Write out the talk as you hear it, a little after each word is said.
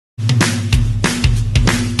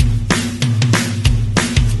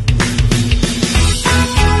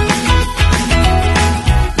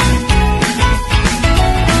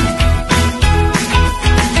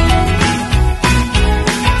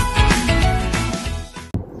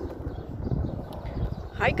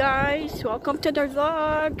Hi guys, welcome to the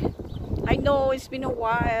vlog. I know it's been a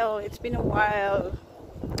while.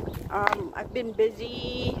 I've been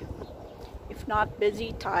busy, if not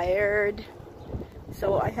busy, tired.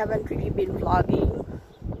 So I haven't really been vlogging.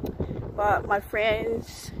 But my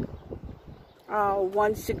friends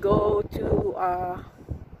wants to go to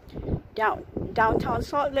downtown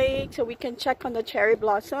Salt Lake so we can check on the cherry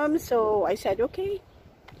blossoms. So I said, okay,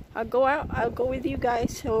 I'll go out. I'll go with you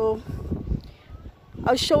guys. So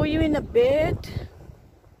I'll show you in a bit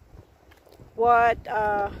what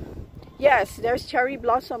yes, there's cherry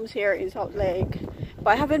blossoms here in Salt Lake, but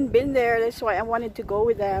I haven't been there. That's why I wanted to go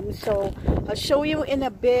with them. So I'll show you in a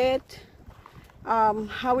bit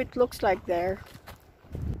how it looks like there.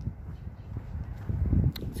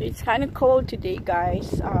 So it's kind of cold today, guys.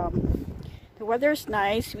 The weather's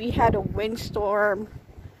nice. We had a windstorm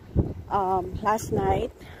last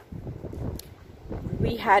night.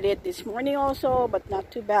 We had it this morning also, but not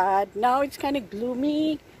too bad. Now it's kind of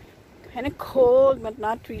gloomy, kind of cold, but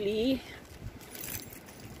not really.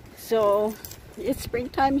 So it's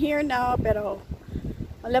springtime here now, pero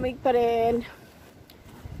malamig pa rin.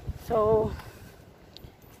 So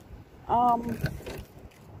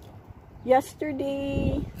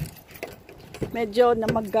yesterday medyo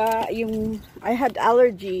namaga yung I had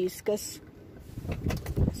allergies because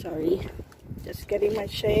sorry, just getting my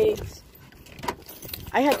shades.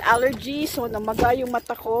 I had allergies, so namaga yung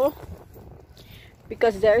mata ko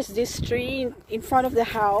because there's this tree in front of the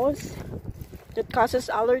house that causes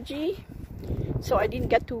allergy. So I didn't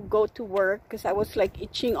get to go to work because I was like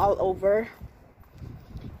itching all over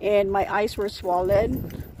and my eyes were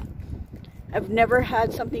swollen. I've never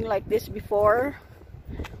had something like this before.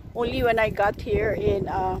 Only when I got here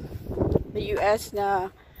in the US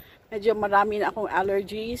na medyo marami na akong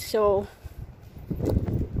allergies. So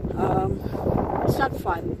it's not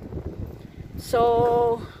fun.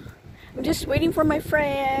 So I'm just waiting for my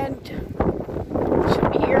friend. She'll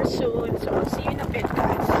be here soon. So I'll see you in a bit,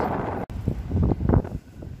 guys.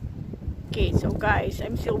 Okay, so guys,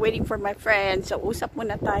 I'm still waiting for my friend. So usap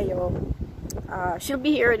muna tayo. She'll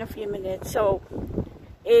be here in a few minutes. So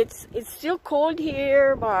it's still cold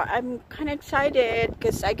here, but I'm kind of excited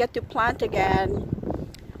because I get to plant again.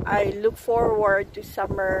 I look forward to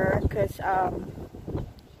summer because I'm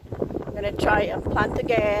gonna try and plant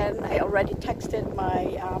again. I already texted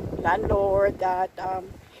my landlord that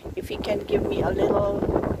if he can give me a little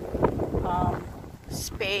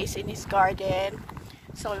space in his garden.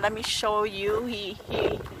 So let me show you.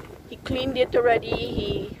 He cleaned it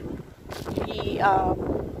already. He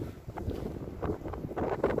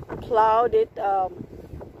plowed it.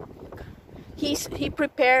 He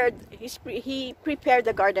prepared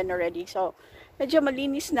the garden already. So medyo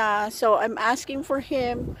malinis na. So I'm asking from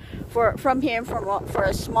him for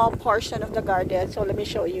a small portion of the garden. So let me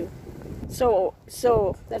show you. So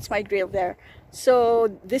that's my drill there. So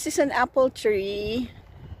this is an apple tree.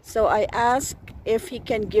 So I asked if he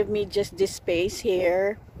can give me just this space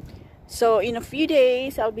here. So in a few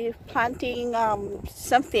days I'll be planting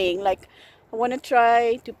something like I want to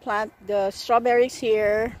try to plant the strawberries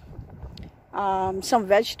here, some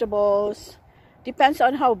vegetables. Depends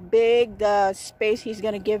on how big the space he's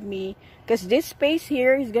gonna give me, because this space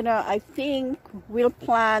here is gonna, I think we'll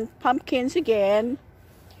plant pumpkins again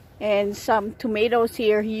and some tomatoes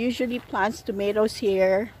here. He usually plants tomatoes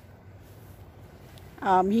here.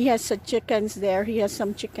 He has some chickens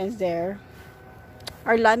there.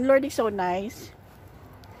 Our landlord is so nice.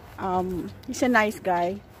 He's a nice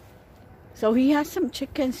guy. So he has some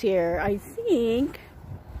chickens here. I think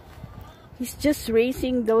he's just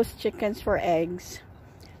raising those chickens for eggs.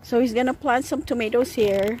 So he's gonna plant some tomatoes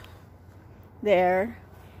here, there,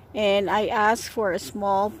 and I asked for a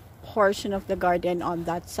small portion of the garden on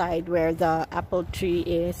that side where the apple tree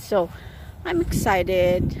is. So I'm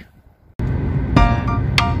excited.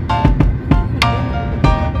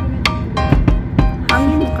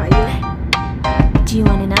 Hangin kayo. Do you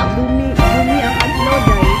want to know? Bumi ang upload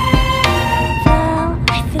ay. Well,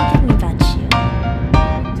 I've been thinking about you.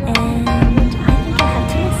 And I think I have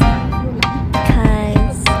to listen.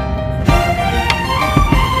 Because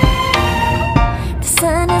the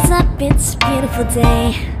sun is up, it's a beautiful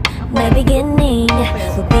day. My beginning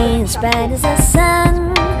will be as bright as the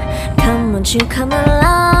sun. Come, won't you come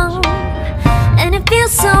along? And it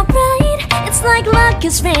feels so bright, it's like luck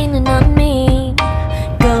is raining on me.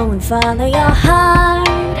 Go and follow your heart,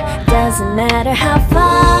 doesn't matter how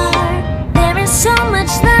far. There is so much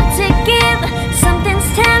love to give. Something's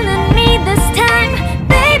telling me this time.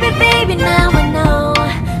 Baby, baby, now I know.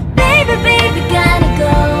 Baby, baby, gotta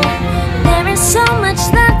go. There is so much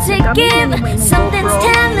love to give. Something's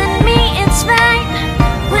telling me it's right.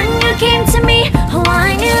 came to me, oh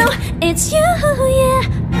I knew it's you, yeah,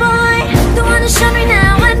 boy. The one to show me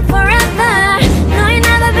now and forever. No, you'll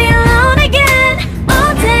never be alone again.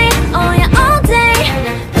 All day, oh yeah, all day.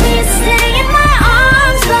 Please stay in my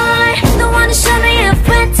arms, boy. The one to show me if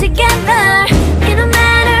we're together. It don't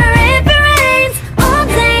matter if it rains. All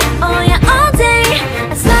day, oh yeah, all day.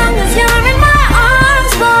 As long as you're in my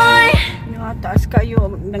arms, boy. Taas kayo.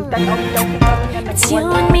 Nagtanaw daw ko karoon na It's you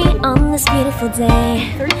and me on this beautiful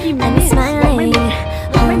day. 30 I'm minutes. smiling,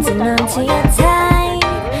 holding on to your tight.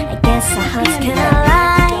 I guess our hearts cannot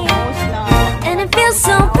lie, and it feels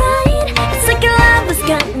so right. It's like your love has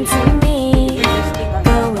gotten to me.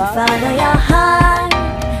 Go and follow your heart,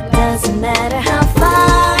 doesn't matter how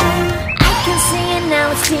far. I can see it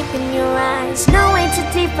now, it's deep in your eyes. No way to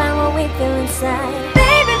define what we feel inside.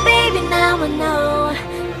 Baby, baby, now I know.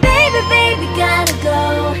 Baby, baby, gotta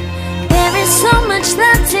go. There is so much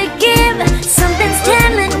love to give. Something's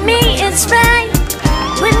telling me it's right.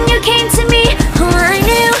 When you came to me, oh I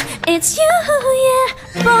knew it's you, yeah,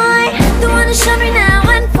 boy. The one to show me now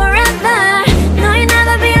and forever. No, you'll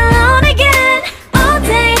never be alone again. All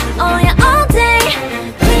day, oh yeah, all day.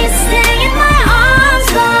 Please stay in my arms,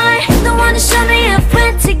 boy. The one to show me if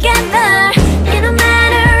we're together. It don't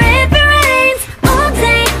matter if it rains. All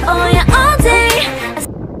day, oh yeah, all day.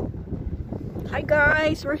 Hi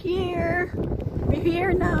guys, we're here. We're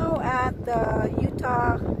here now at the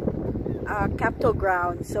Utah Capitol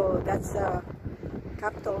ground. So that's the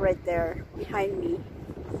Capitol right there behind me.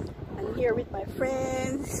 I'm here with my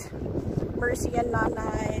friends, Mercy and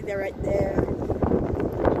Nanay. They're right there.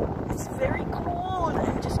 It's very cold.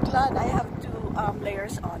 I'm just glad I have two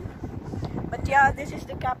layers on. But yeah, this is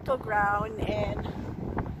the Capitol ground, and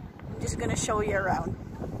I'm just gonna show you around.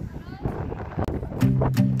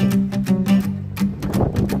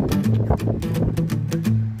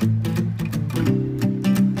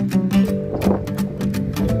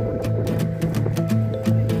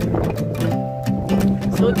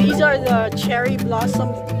 So these are the cherry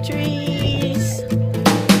blossom trees.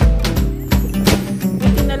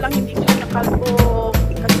 Buti na lang hindi ko nakalbo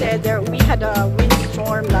kasi we had a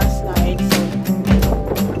windstorm last night.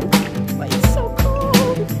 But it's so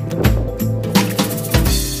cold.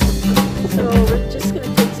 So we're just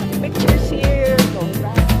gonna take some pictures here, go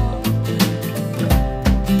around.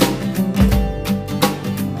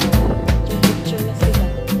 Picture na sila.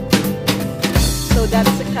 So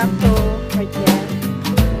that's the Capitol right there.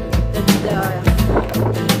 That's the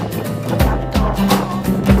Capitol of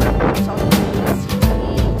Salt Lake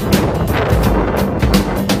City.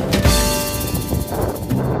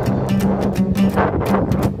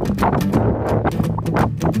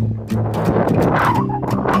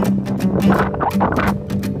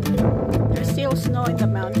 There's still snow in the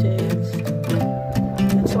mountains.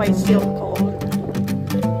 That's why it's still cold.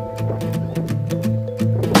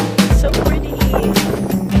 So pretty.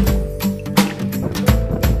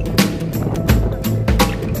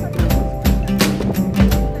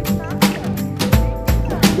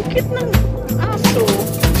 Cute ng aso.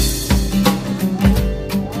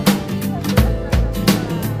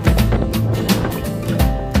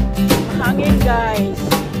 Mahangin guys.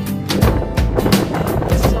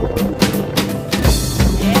 So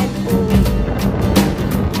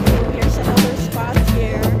and here's another spot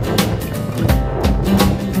here.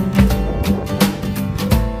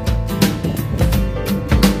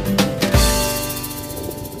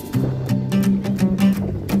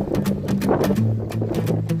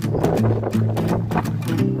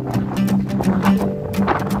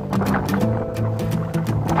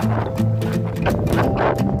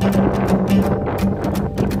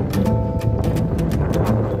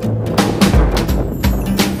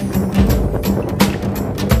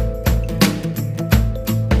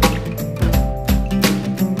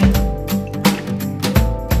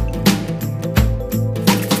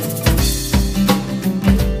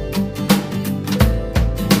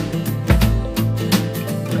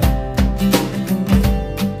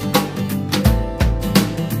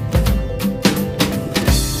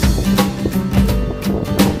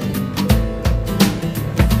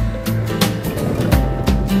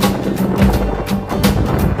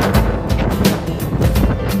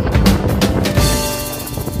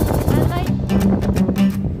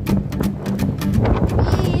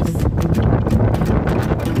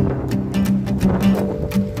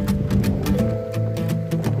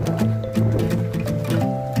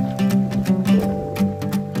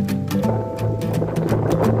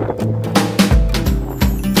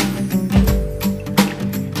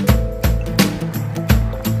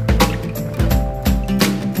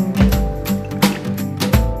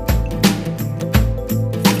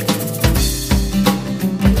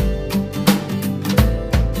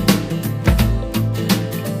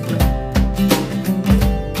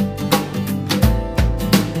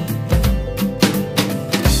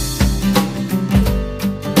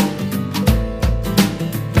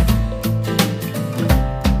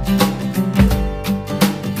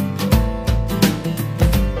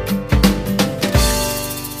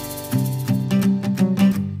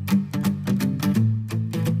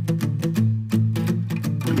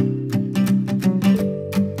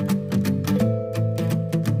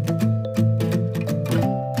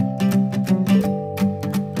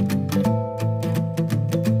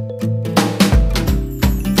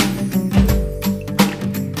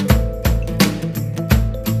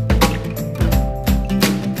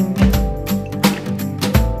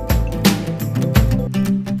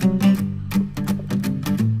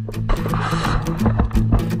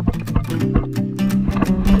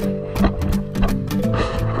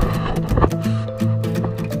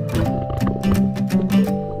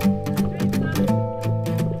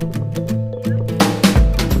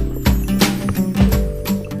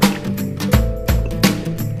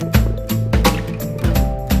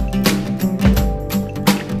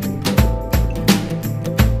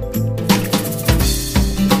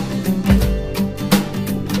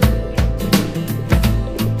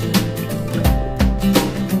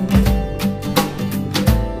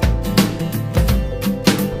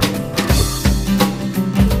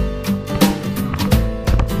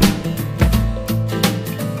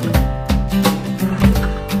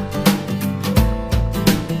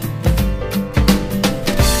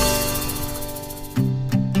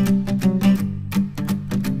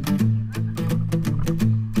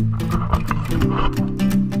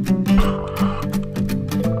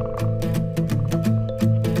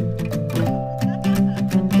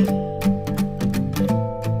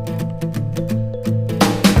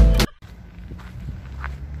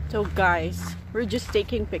 So guys, we're just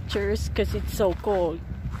taking pictures because it's so cold.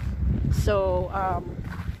 So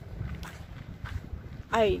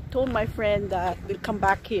I told my friend that we'll come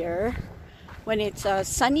back here when it's a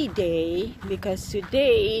sunny day, because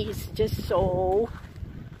today is just so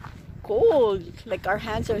cold, like our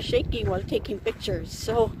hands are shaking while taking pictures.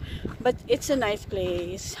 So but it's a nice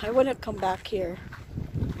place. I want to come back here.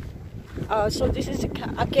 So this is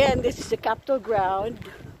again, this is the capital ground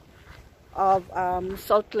of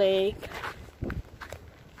Salt Lake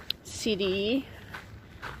City.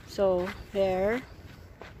 So there.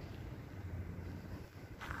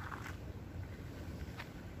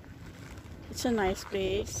 It's a nice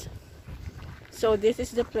place. So this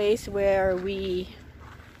is the place where we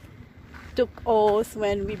took oath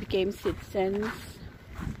when we became citizens.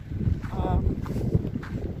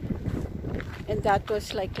 And that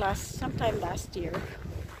was like sometime last year.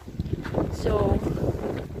 So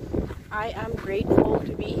I am grateful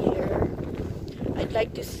to be here. I'd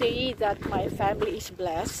like to say that my family is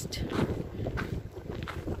blessed.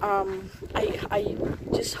 I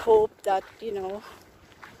just hope that, you know,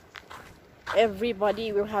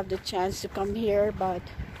 everybody will have the chance to come here, but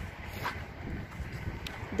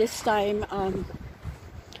this time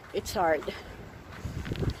it's hard.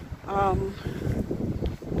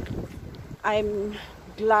 I'm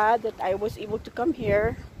glad that I was able to come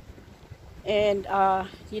here and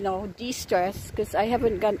you know, de-stress, because I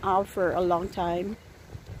haven't gone out for a long time.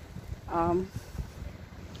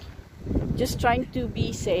 Just trying to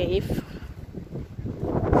be safe.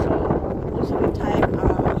 So most of the time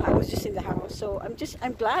I was just in the house. So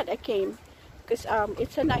I'm glad I came, because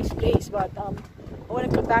it's a nice place, but I want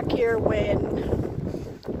to come back here when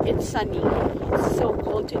it's sunny. It's so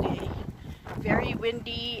cold today, very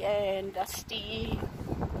windy and dusty.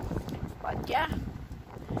 But yeah,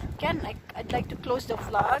 again, I'd like to close the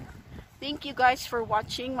vlog. Thank you guys for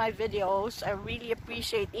watching my videos. I really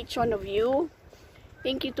appreciate each one of you.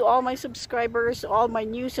 Thank you to all my subscribers, all my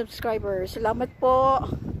new subscribers. Salamat po.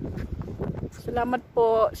 Salamat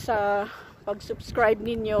po sa pag-subscribe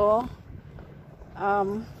ninyo.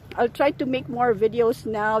 I'll try to make more videos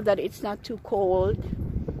now that it's not too cold.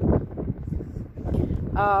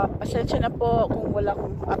 Pasensya na po kung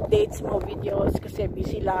walang updates mo videos kasi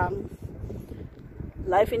busy lang.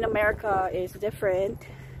 Life in America is different.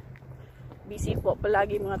 Busy po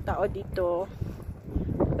palagi mga tao dito.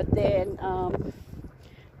 But then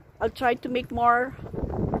I'll try to make more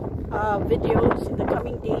videos in the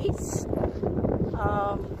coming days.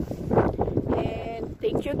 And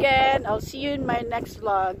thank you again. I'll see you in my next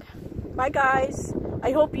vlog. Bye guys.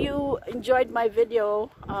 I hope you enjoyed my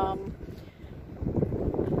video.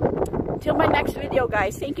 Till my next video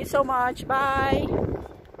guys. Thank you so much. Bye.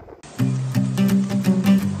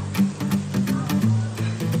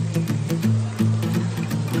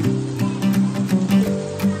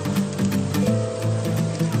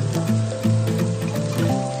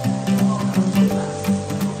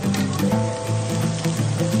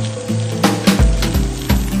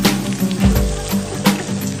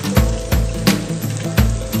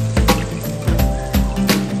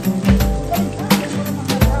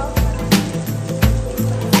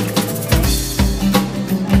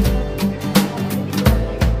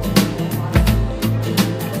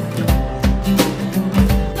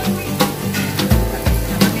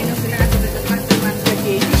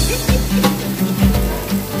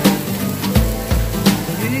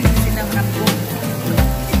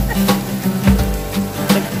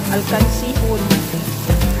 Alkansihon.